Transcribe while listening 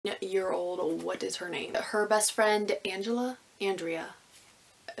16-year-old, what is her name? Her best friend, Andrea.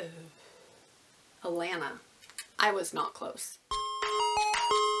 Alana. I was not close.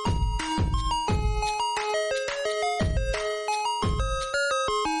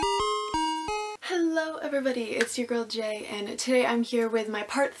 Hello everybody, it's your girl Jay, and today I'm here with my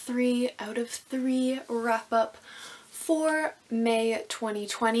part 3 out of 3 wrap up for May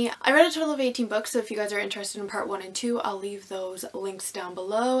 2020. I read a total of 18 books, so if you guys are interested in part 1 and 2, I'll leave those links down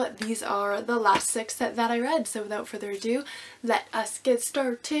below. These are the last 6 that I read, so without further ado, let us get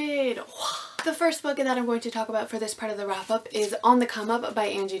started. The first book that I'm going to talk about for this part of the wrap up is On the Come Up by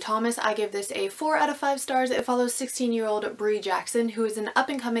Angie Thomas. I give this a 4 out of 5 stars. It follows 16-year-old Brie Jackson, who is an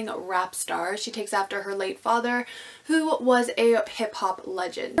up-and-coming rap star. She takes after her late father, who was a hip-hop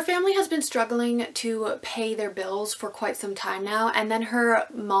legend. Her family has been struggling to pay their bills for quite some time now, and then her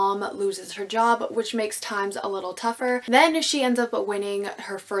mom loses her job, which makes times a little tougher. Then she ends up winning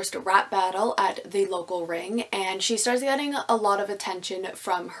her first rap battle at the local ring, and she starts getting a lot of attention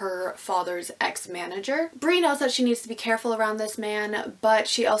from her father's ex-manager. Brie knows that she needs to be careful around this man, but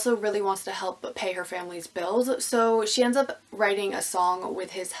she also really wants to help pay her family's bills, so she ends up writing a song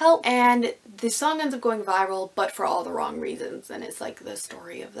with his help, and the song ends up going viral, but for all the wrong reasons, and it's like the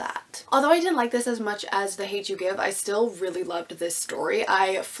story of that. Although I didn't like this as much as The Hate U Give, I still really loved this story.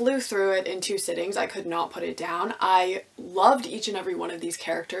 I flew through it in 2 sittings. I could not put it down. I loved each and every one of these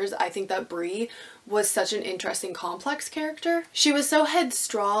characters. I think that Brie was such an interesting, complex character. She was so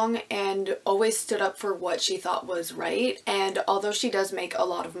headstrong and always stood up for what she thought was right, and although she does make a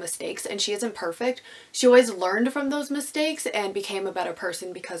lot of mistakes and she isn't perfect, she always learned from those mistakes and became a better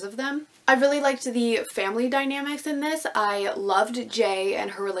person because of them. I really liked the family dynamics in this. I loved Jay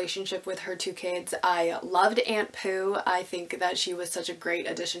and her relationship with her 2 kids. I loved Aunt Pooh. I think that she was such a great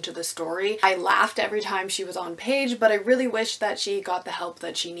addition to the story. I laughed every time she was on page, but I really wish that she got the help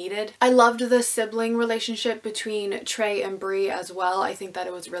that she needed. I loved the sibling relationship between Trey and Brie as well. I think that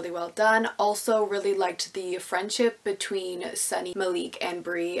it was really well done. Also really liked the friendship between Sunny, Malik, and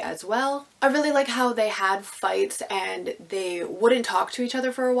Brie as well. I really like how they had fights and they wouldn't talk to each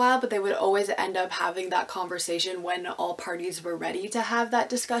other for a while, but they would always end up having that conversation when all parties were ready to have that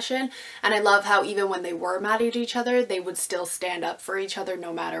discussion. And I love how even when they were mad at each other, they would still stand up for each other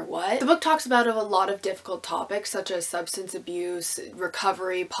no matter what. The book talks about a lot of difficult topics such as substance abuse,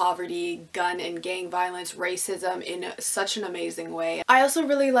 recovery, poverty, gun and gang violence, racism in such an amazing way. I also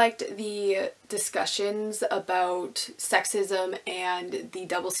really liked the discussions about sexism and the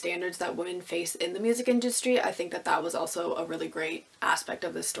double standards that women face in the music industry. I think that that was also a really great aspect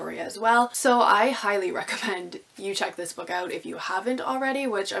of the story as well. So I highly recommend you check this book out if you haven't already,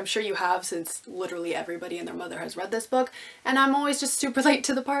 which I'm sure you have since literally everybody and their mother has read this book, and I'm always just super late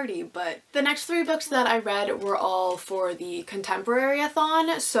to the party. But the next 3 books that I read were all for the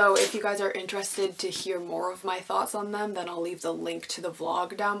Contemporary-a-thon, so if you guys are interested to hear more of my thoughts on them, then I'll leave the link to the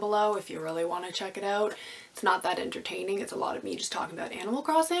vlog down below if you really want to check it out. It's not that entertaining, it's a lot of me just talking about Animal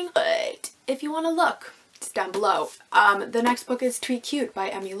Crossing, but if you want to look, it's down below. The next book is Tweet Cute by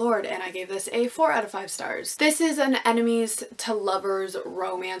Emmy Lord, and I gave this a 4 out of 5 stars. This is an enemies to lovers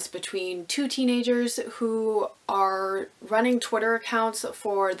romance between 2 teenagers who are running Twitter accounts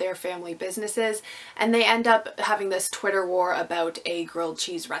for their family businesses, and they end up having this Twitter war about a grilled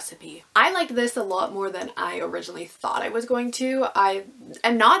cheese recipe. I liked this a lot more than I originally thought I was going to. I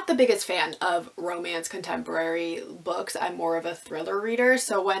am not the biggest fan of romance contemporary books. I'm more of a thriller reader,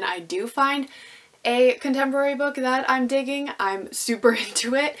 so when I do find a contemporary book that I'm digging, I'm super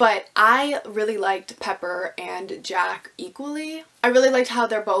into it. But I really liked Pepper and Jack equally. I really liked how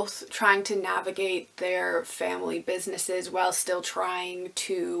they're both trying to navigate their family businesses while still trying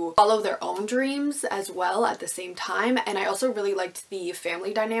to follow their own dreams as well at the same time. And I also really liked the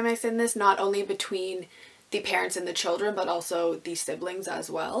family dynamics in this, not only between the parents and the children, but also the siblings as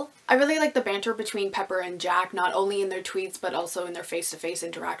well. I really like the banter between Pepper and Jack, not only in their tweets, but also in their face-to-face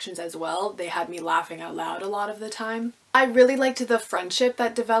interactions as well. They had me laughing out loud a lot of the time. I really liked the friendship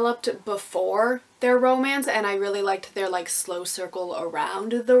that developed before their romance, and I really liked their like slow circle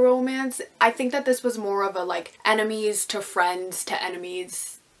around the romance. I think that this was more of a like enemies to friends to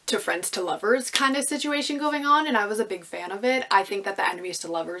enemies to friends to lovers kind of situation going on, and I was a big fan of it. I think that the enemies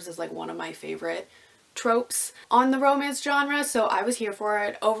to lovers is like one of my favorite tropes on the romance genre, so I was here for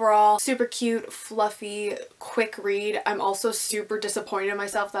it. Overall, super cute, fluffy, quick read. I'm also super disappointed in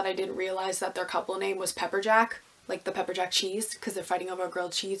myself that I didn't realize that their couple name was Pepper Jack, like the pepper jack cheese, because they're fighting over a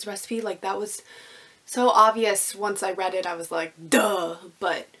grilled cheese recipe. Like, that was so obvious. Once I read it, I was like, duh,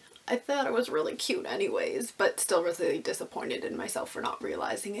 but I thought it was really cute anyways, but still really disappointed in myself for not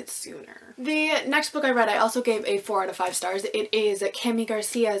realizing it sooner. The next book I read I also gave a 4 out of 5 stars. It is Cami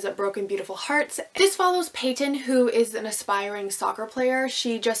Garcia's Broken Beautiful Hearts. This follows Peyton, who is an aspiring soccer player.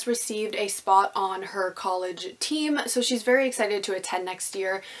 She just received a spot on her college team, so she's very excited to attend next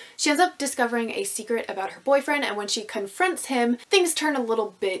year. She ends up discovering a secret about her boyfriend, and when she confronts him, things turn a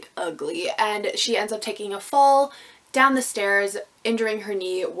little bit ugly, and she ends up taking a fall down the stairs, injuring her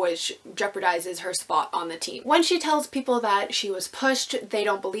knee, which jeopardizes her spot on the team. When she tells people that she was pushed, they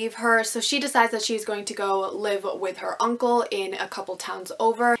don't believe her, so she decides that she's going to go live with her uncle in a couple towns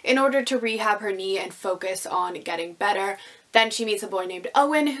over in order to rehab her knee and focus on getting better. Then she meets a boy named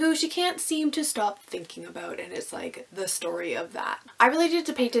Owen who she can't seem to stop thinking about, and it's like the story of that. I related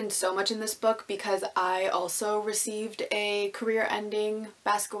to Peyton so much in this book because I also received a career-ending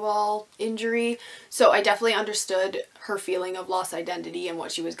basketball injury, so I definitely understood her feeling of lost identity and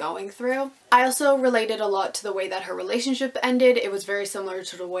what she was going through. I also related a lot to the way that her relationship ended. It was very similar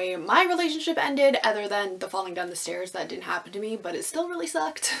to the way my relationship ended, other than the falling down the stairs. That didn't happen to me, but it still really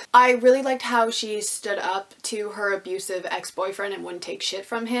sucked. I really liked how she stood up to her abusive ex-boyfriend and wouldn't take shit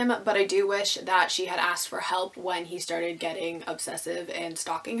from him, but I do wish that she had asked for help when he started getting obsessive and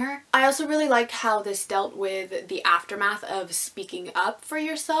stalking her. I also really liked how this dealt with the aftermath of speaking up for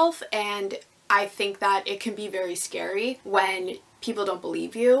yourself, and I think that it can be very scary when people don't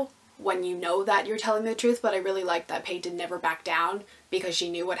believe you when you know that you're telling the truth, but I really like that Peyton never backed down because she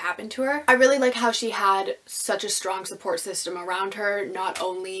knew what happened to her. I really like how she had such a strong support system around her, not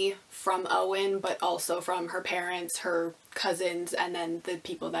only from Owen, but also from her parents, her cousins, and then the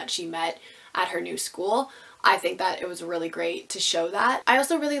people that she met at her new school. I think that it was really great to show that. I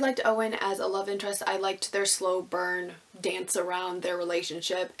also really liked Owen as a love interest. I liked their slow burn dance around their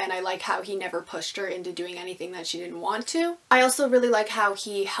relationship, and I like how he never pushed her into doing anything that she didn't want to. I also really like how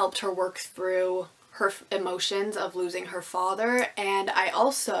he helped her work through her emotions of losing her father, and I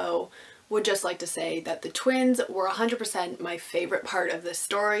also would just like to say that the twins were 100% my favorite part of this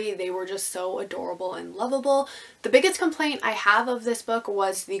story. They were just so adorable and lovable. The biggest complaint I have of this book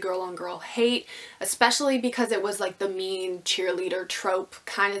was the girl on girl hate, especially because it was like the mean cheerleader trope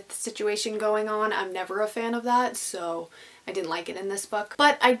kind of situation going on. I'm never a fan of that, so I didn't like it in this book.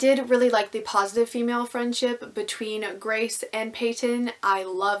 But I did really like the positive female friendship between Grace and Peyton. I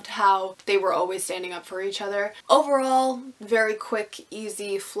loved how they were always standing up for each other. Overall, very quick,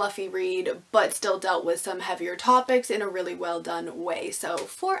 easy, fluffy read, but still dealt with some heavier topics in a really well done way. So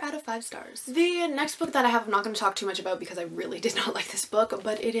 4 out of 5 stars. The next book that I have, I'm not going to talk too much about because I really did not like this book,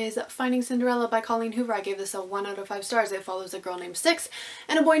 but it is Finding Cinderella by Colleen Hoover. I gave this a 1 out of 5 stars. It follows a girl named Six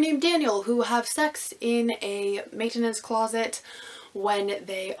and a boy named Daniel who have sex in a maintenance closet when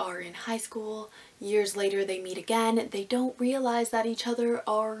they are in high school. Years later they meet again. They don't realize that each other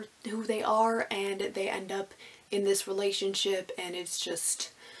are who they are, and they end up in this relationship, and it's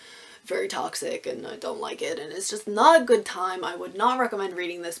just very toxic and I don't like it, and it's just not a good time. I would not recommend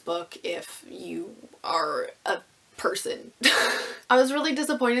reading this book if you are a person. I was really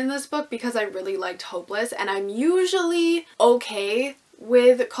disappointed in this book because I really liked Hopeless, and I'm usually okay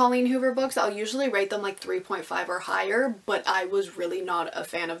with Colleen Hoover books. I'll usually rate them like 3.5 or higher, but I was really not a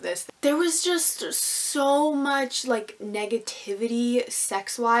fan of this. There was just so much like negativity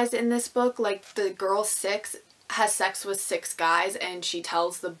sex-wise in this book. Like the girl Six has sex with 6 guys and she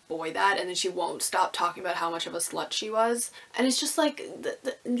tells the boy that, and then she won't stop talking about how much of a slut she was, and it's just like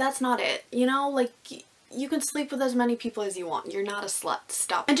that's not it, you know? Like, you can sleep with as many people as you want. You're not a slut.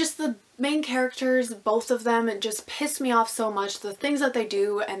 Stop. And just the main characters, both of them, just piss me off so much. The things that they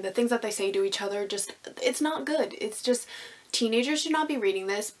do and the things that they say to each other, just, it's not good. It's just, teenagers should not be reading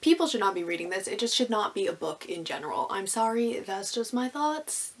this. People should not be reading this. It just should not be a book in general. I'm sorry, that's just my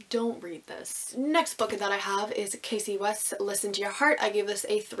thoughts. Don't read this. Next book that I have is Casey West's Listen to Your Heart. I gave this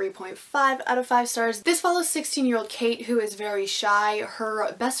a 3.5 out of 5 stars. This follows 16-year-old Kate, who is very shy.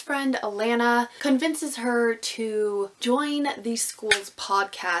 Her best friend, Alana, convinces her to join the school's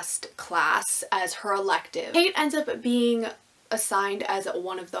podcast class as her elective. Kate ends up being assigned as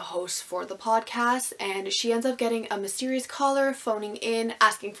one of the hosts for the podcast, and she ends up getting a mysterious caller phoning in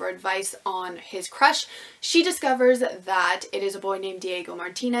asking for advice on his crush. She discovers that it is a boy named Diego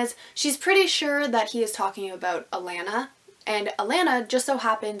Martinez. She's pretty sure that he is talking about Alana, and Alana just so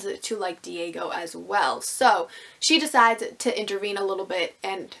happens to like Diego as well. So she decides to intervene a little bit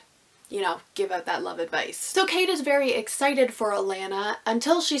and, you know, give out that love advice. So Kate is very excited for Alana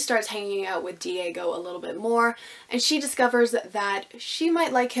until she starts hanging out with Diego a little bit more, and she discovers that she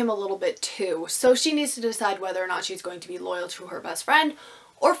might like him a little bit too. So she needs to decide whether or not she's going to be loyal to her best friend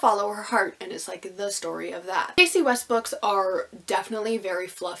or follow her heart, and it's like the story of that. Casey West books are definitely very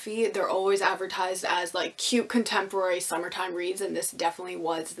fluffy. They're always advertised as like cute contemporary summertime reads, and this definitely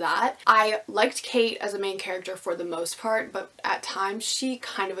was that. I liked Kate as a main character for the most part, but at times she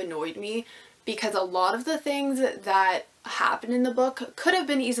kind of annoyed me because a lot of the things that happened in the book could have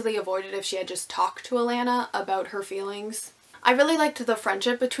been easily avoided if she had just talked to Alana about her feelings. I really liked the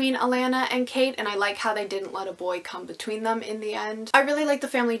friendship between Alana and Kate, and I like how they didn't let a boy come between them in the end. I really like the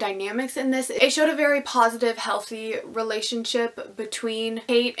family dynamics in this. It showed a very positive, healthy relationship between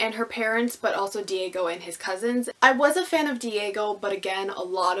Kate and her parents, but also Diego and his cousins. I was a fan of Diego, but again, a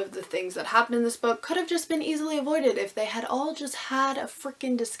lot of the things that happened in this book could have just been easily avoided if they had all just had a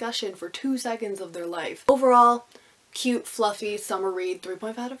freaking discussion for 2 seconds of their life. Overall, cute, fluffy summer read,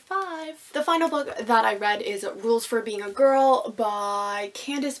 3.5 out of 5. The final book that I read is Rules for Being a Girl by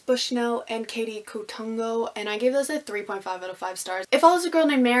Candace Bushnell and Katie Kotungo, and I gave this a 3.5 out of 5 stars. It follows a girl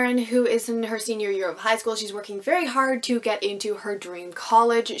named Marin who is in her senior year of high school. She's working very hard to get into her dream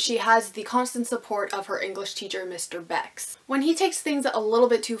college. She has the constant support of her English teacher, Mr. Bex. When he takes things a little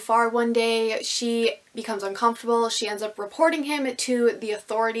bit too far one day, she becomes uncomfortable. She ends up reporting him to the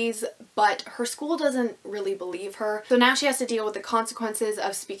authorities, but her school doesn't really believe her. So now she has to deal with the consequences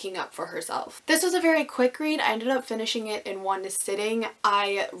of speaking up for herself. This was a very quick read. I ended up finishing it in one sitting.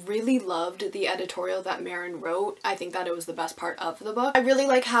 I really loved the editorial that Marin wrote. I think that it was the best part of the book. I really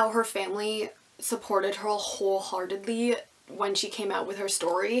like how her family supported her wholeheartedly when she came out with her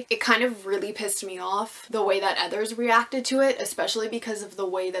story. It kind of really pissed me off the way that others reacted to it, especially because of the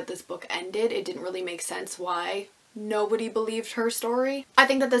way that this book ended. It didn't really make sense why nobody believed her story. I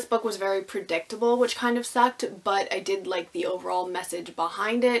think that this book was very predictable, which kind of sucked, but I did like the overall message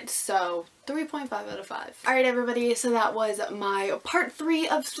behind it, so 3.5 out of 5. Alright everybody, so that was my part 3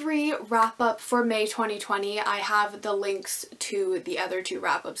 of 3 wrap up for May 2020. I have the links to the other 2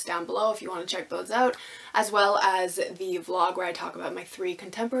 wrap ups down below if you want to check those out, as well as the vlog where I talk about my 3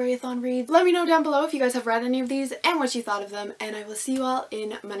 contemporary-a-thon reads. Let me know down below if you guys have read any of these and what you thought of them, and I will see you all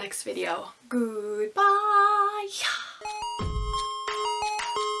in my next video. Goodbye!